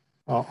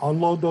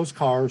unload those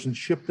cars and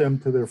ship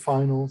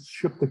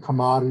the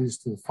commodities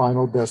to the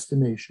final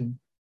destination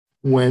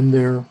when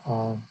the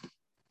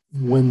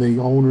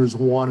owners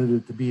wanted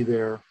it to be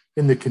there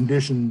in the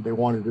condition they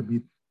wanted it to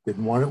be.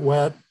 Didn't want it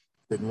wet,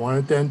 didn't want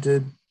it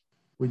dented.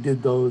 We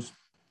did those,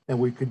 and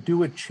we could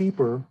do it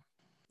cheaper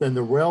than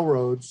the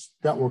railroads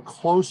that were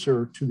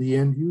closer to the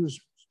end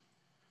users.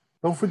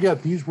 Don't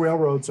forget, these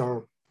railroads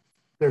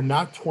they're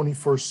not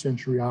 21st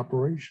century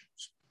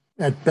operations.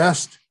 At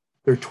best,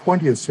 they're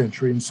 20th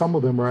century, and some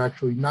of them are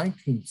actually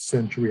 19th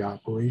century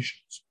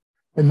operations.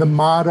 And the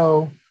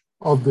motto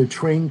of the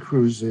train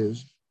crews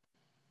is,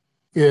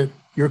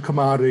 your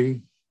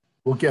commodity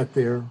will get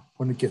there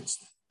when it gets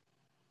there.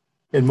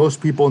 And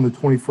most people in the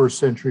 21st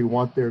century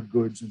want their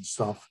goods and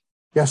stuff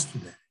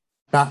yesterday,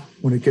 not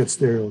when it gets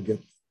there, it'll get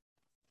there.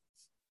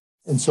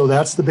 And so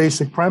that's the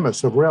basic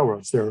premise of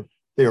railroads.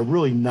 They are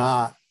really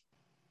not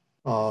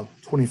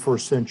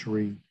 21st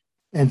century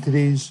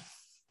entities.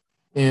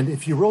 And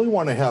if you really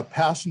want to have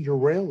passenger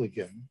rail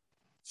again,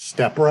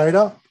 step right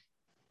up.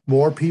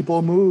 More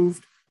people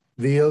moved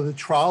via the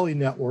trolley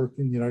network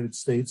in the United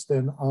States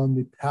than on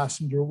the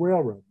passenger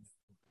railroad.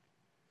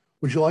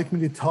 Would you like me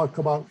to talk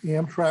about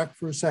Amtrak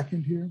for a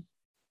second here?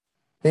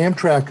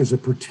 Amtrak is a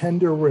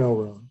pretender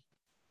railroad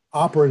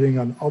operating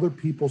on other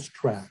people's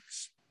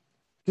tracks,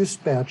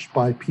 dispatched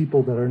by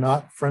people that are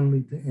not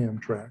friendly to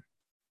Amtrak.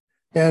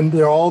 And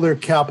all their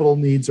capital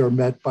needs are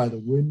met by the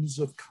whims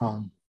of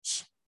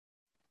Congress.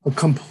 A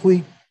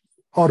complete,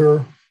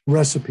 utter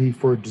recipe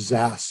for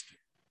disaster.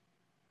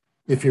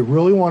 If you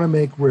really want to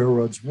make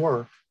railroads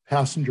work,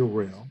 passenger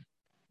rail,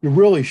 you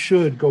really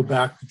should go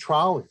back to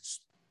trolleys.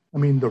 I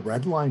mean, the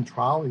Red Line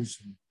trolleys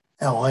in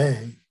LA,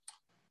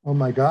 oh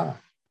my God.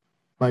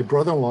 My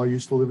brother-in-law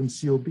used to live in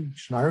Seal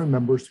Beach, and I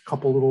remember a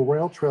couple little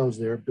rail trails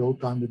there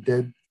built on the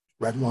dead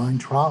Red Line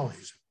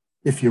trolleys.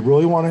 If you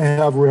really want to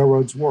have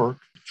railroads work,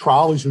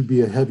 trolleys would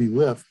be a heavy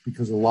lift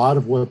because a lot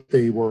of what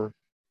they were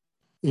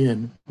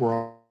in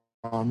were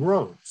on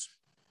roads.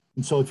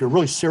 And so if you're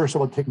really serious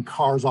about taking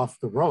cars off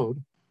the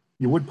road,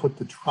 you would put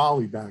the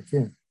trolley back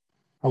in.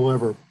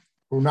 However,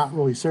 we're not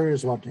really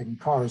serious about taking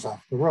cars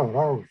off the road,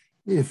 are we?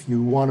 If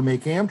you want to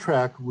make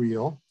Amtrak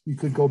real, you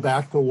could go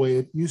back to the way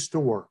it used to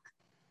work.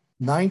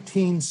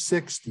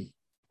 1960,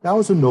 that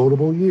was a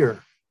notable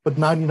year, but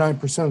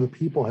 99% of the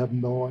people have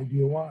no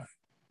idea why.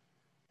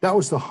 That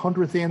was the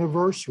 100th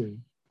anniversary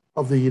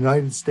of the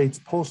United States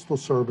Postal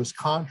Service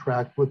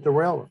contract with the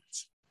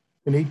railroads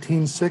in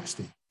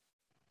 1860.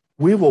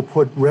 We will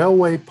put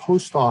railway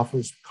post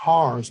office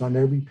cars on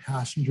every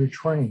passenger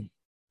train.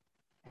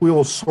 We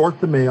will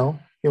sort the mail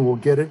and we'll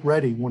get it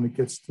ready when it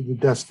gets to the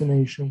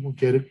destination. We'll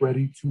get it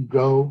ready to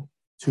go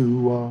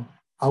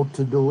out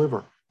to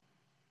deliver.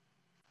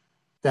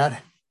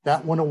 That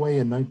went away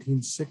in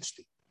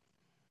 1960.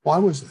 Why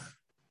was that?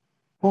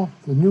 Well,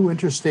 the new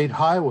interstate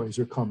highways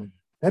are coming.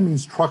 That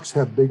means trucks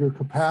have bigger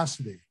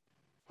capacity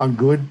on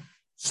good,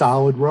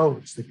 solid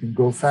roads that can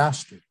go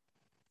faster.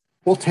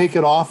 We'll take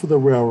it off of the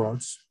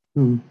railroads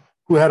who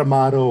had a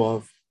motto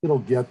of, it'll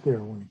get there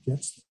when it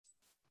gets there.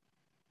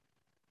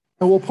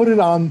 And we'll put it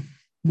on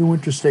new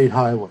interstate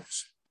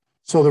highways.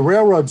 So the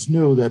railroads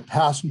knew that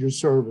passenger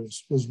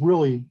service was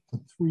really a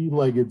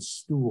three-legged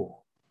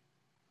stool.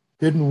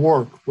 Didn't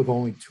work with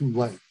only two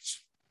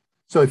legs.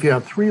 So if you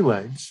have three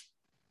legs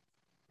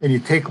and you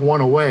take one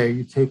away,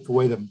 you take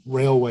away the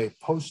railway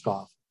post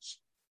office,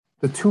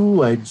 the two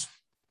legs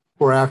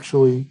were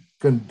actually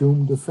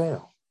doomed to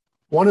fail.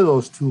 One of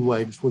those two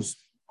legs was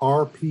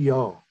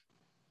RPO,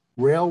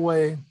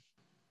 railway,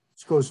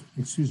 the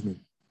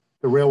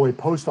railway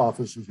post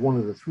office is one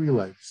of the three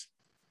legs.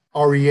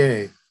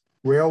 REA,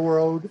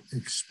 Railroad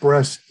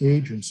Express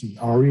Agency,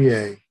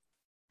 REA.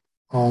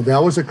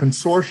 That was a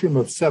consortium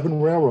of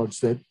 7 railroads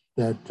that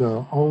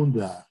owned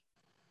that.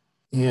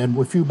 And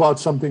if you bought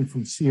something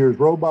from Sears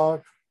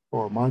Roebuck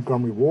or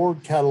Montgomery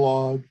Ward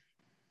catalog,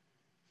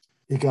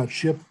 it got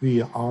shipped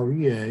via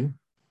REA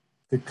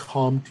to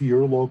come to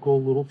your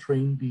local little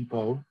train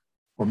depot,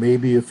 or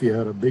maybe if you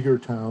had a bigger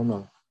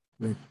town,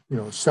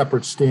 a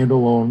separate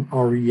standalone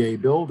REA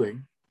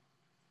building,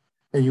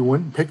 and you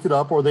went and picked it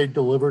up, or they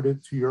delivered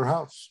it to your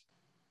house.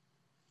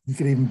 You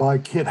could even buy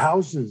kit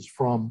houses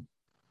from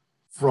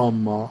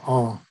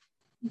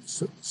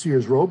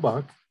Sears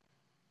Roebuck,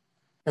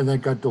 and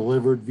that got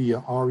delivered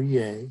via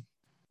REA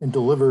and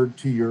delivered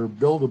to your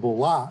buildable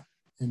lot.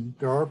 And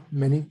there are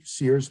many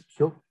Sears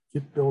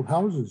kit build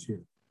houses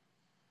here.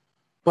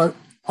 But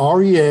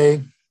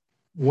REA,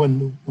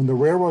 when the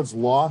railroads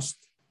lost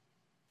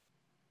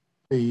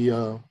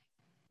the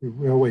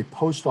railway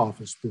post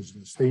office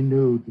business, they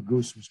knew the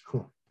goose was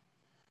cooked.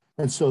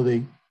 And so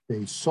they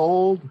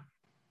sold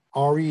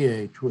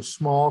REA to a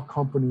small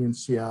company in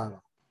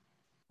Seattle.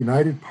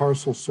 United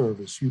Parcel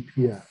Service,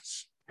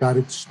 UPS, got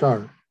its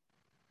start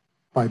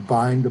by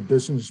buying the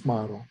business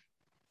model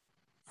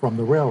from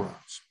the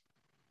railroads.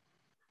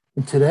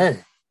 And today,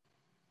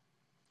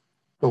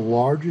 the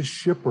largest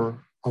shipper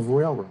of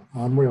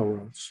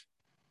railroads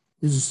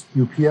is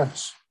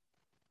UPS,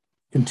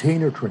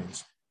 container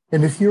trains.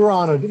 And if you're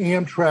on an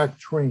Amtrak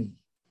train,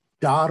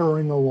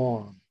 doddering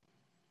along,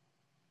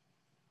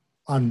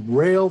 on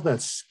rail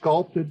that's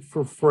sculpted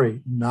for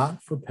freight,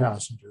 not for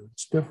passenger,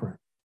 it's different.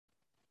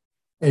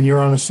 And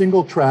you're on a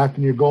single track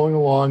and you're going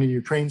along and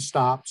your train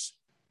stops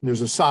and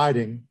there's a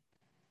siding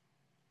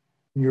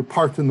and you're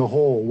parked in the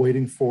hole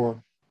waiting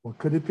for, what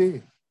could it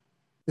be?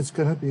 It's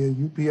going to be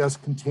a UPS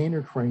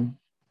container train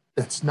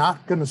that's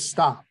not going to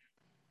stop.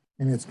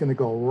 And it's going to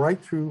go right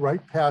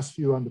past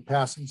you on the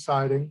passing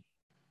siding.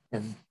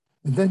 And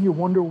then you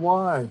wonder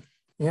why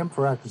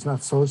Amtrak is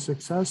not so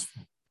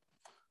successful.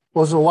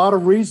 Well, there's a lot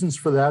of reasons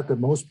for that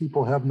most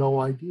people have no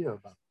idea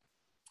about.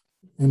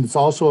 And it's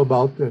also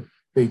about that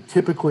they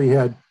typically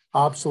had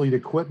obsolete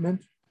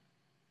equipment,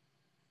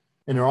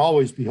 and they're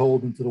always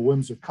beholden to the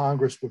whims of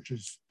Congress, which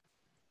is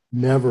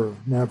never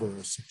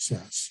a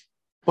success.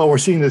 But we're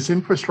seeing this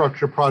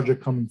infrastructure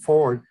project coming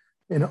forward,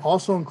 and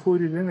also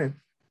included in it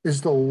is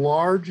the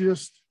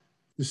largest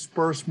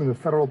disbursement of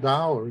federal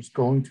dollars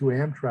going to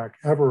Amtrak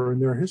ever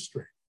in their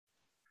history.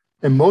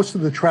 And most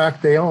of the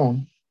track they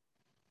own,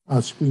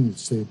 we need to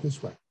say it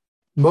this way,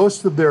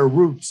 most of their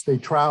routes they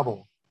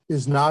travel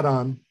is not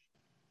on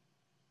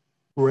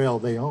rail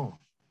they own.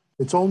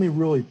 It's only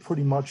really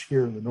pretty much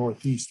here in the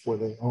Northeast where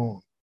they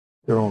own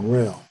their own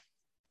rail.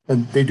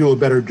 And they do a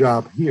better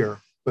job here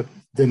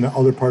than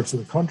other parts of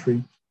the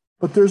country.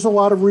 But there's a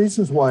lot of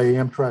reasons why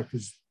Amtrak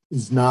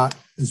is not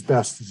as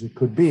best as it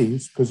could be.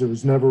 It's because it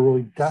was never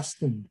really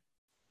destined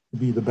to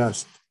be the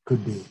best it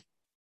could be.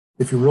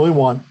 If you really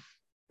want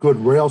good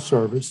rail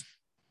service,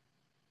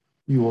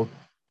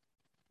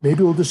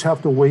 maybe we'll just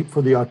have to wait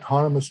for the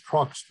autonomous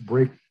trucks to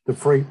break the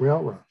freight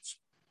railroads.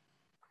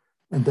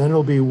 And then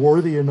it'll be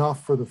worthy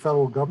enough for the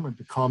federal government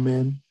to come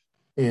in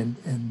and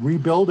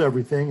rebuild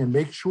everything and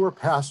make sure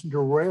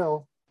passenger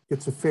rail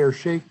gets a fair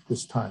shake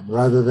this time,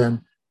 rather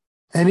than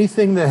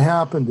anything that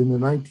happened in the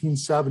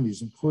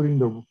 1970s, including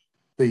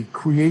the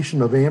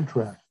creation of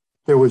Amtrak.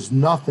 There was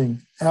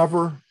nothing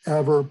ever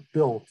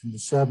built in the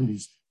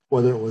 70s,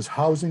 whether it was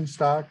housing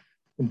stock,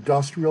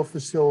 industrial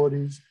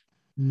facilities,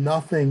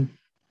 nothing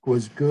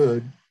was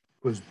built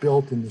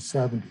in the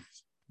 70s,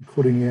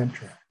 including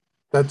Amtrak.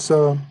 That's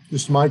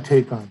just my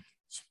take on it.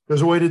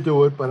 There's a way to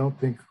do it, but I don't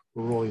think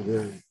we're really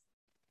there yet.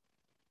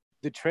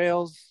 The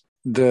trails,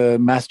 the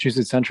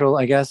Massachusetts Central,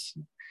 I guess,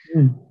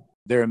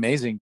 they're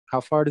amazing. How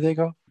far do they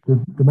go?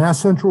 The Mass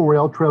Central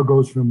Rail Trail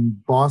goes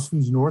from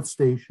Boston's North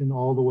Station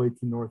all the way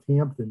to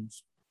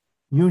Northampton's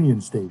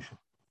Union Station.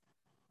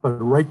 But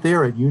right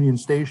there at Union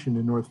Station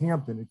in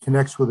Northampton, it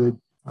connects with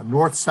a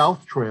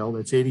north-south trail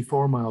that's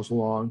 84 miles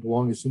long, the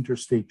longest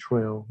interstate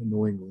trail in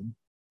New England,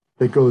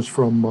 that goes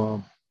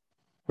from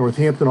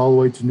Northampton all the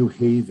way to New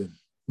Haven.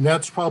 And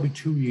that's probably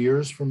 2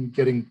 years from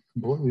getting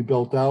completely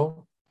built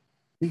out.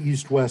 The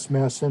east-west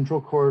Mass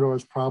Central corridor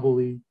is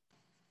probably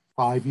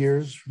 5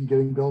 years from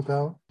getting built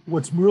out.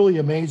 What's really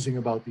amazing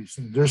about these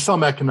things, there's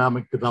some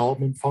economic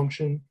development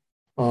function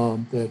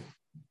that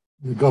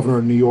the governor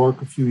of New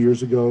York a few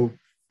years ago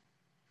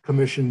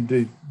commissioned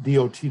the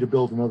DOT to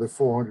build another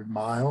 400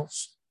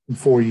 miles in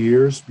 4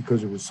 years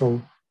because it was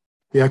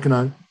the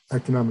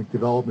economic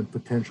development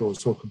potential is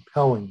so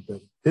compelling that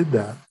it did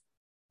that.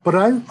 But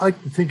I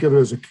like to think of it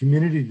as a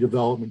community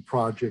development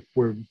project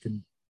where you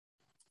can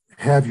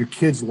have your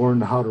kids learn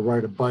how to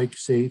ride a bike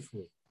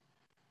safely.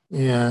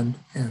 And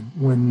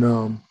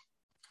when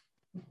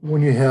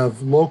you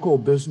have local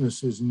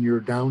businesses in your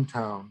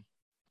downtown,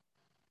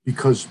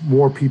 because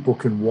more people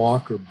can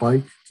walk or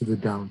bike to the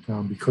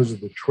downtown because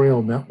of the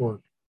trail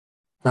network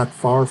not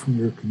far from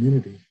your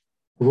community,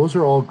 well, those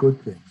are all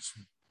good things.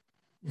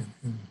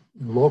 And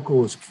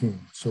local is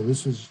king. So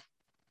this is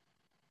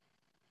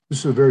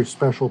a very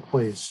special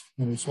place,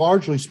 and it's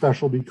largely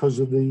special because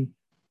of the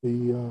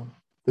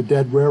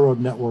dead railroad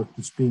network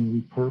that's being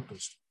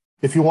repurposed.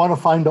 If you want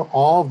to find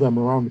all of them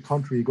around the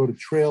country, you go to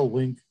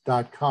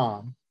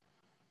traillink.com,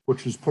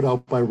 which is put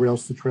out by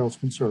Rails to Trails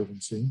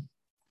Conservancy.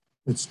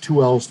 It's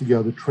 2 L's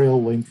together,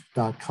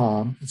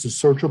 traillink.com. It's a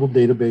searchable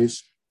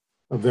database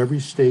of every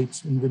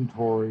state's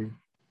inventory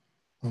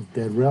of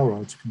dead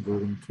railroads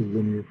converting to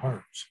linear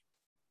parks.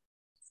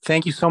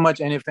 Thank you so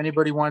much. And if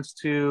anybody wants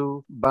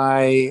to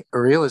buy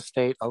real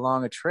estate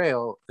along a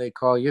trail, they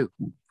call you,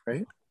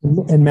 right?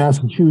 In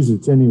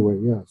Massachusetts, anyway,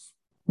 yes.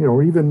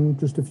 Or even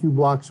just a few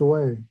blocks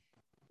away.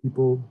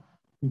 People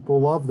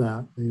love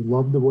that. They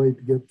love the way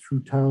to get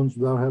through towns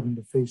without having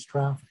to face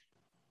traffic.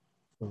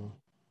 So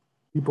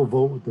people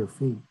vote with their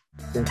feet.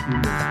 Thank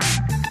you.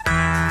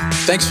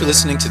 Thanks for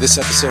listening to this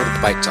episode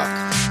of Bike Talk.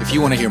 If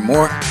you want to hear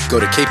more, go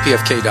to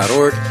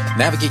kpfk.org,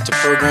 navigate to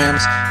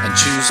programs, and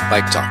choose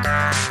Bike Talk.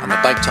 On the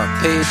Bike Talk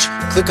page,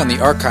 click on the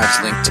archives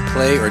link to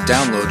play or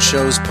download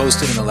shows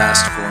posted in the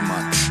last 4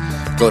 months.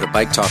 Go to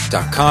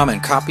biketalk.com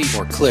and copy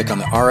or click on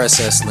the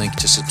RSS link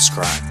to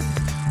subscribe.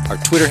 Our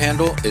Twitter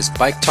handle is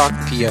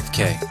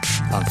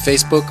BikeTalkPFK. On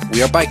Facebook,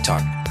 we are Bike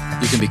Talk.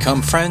 You can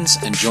become friends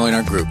and join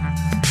our group.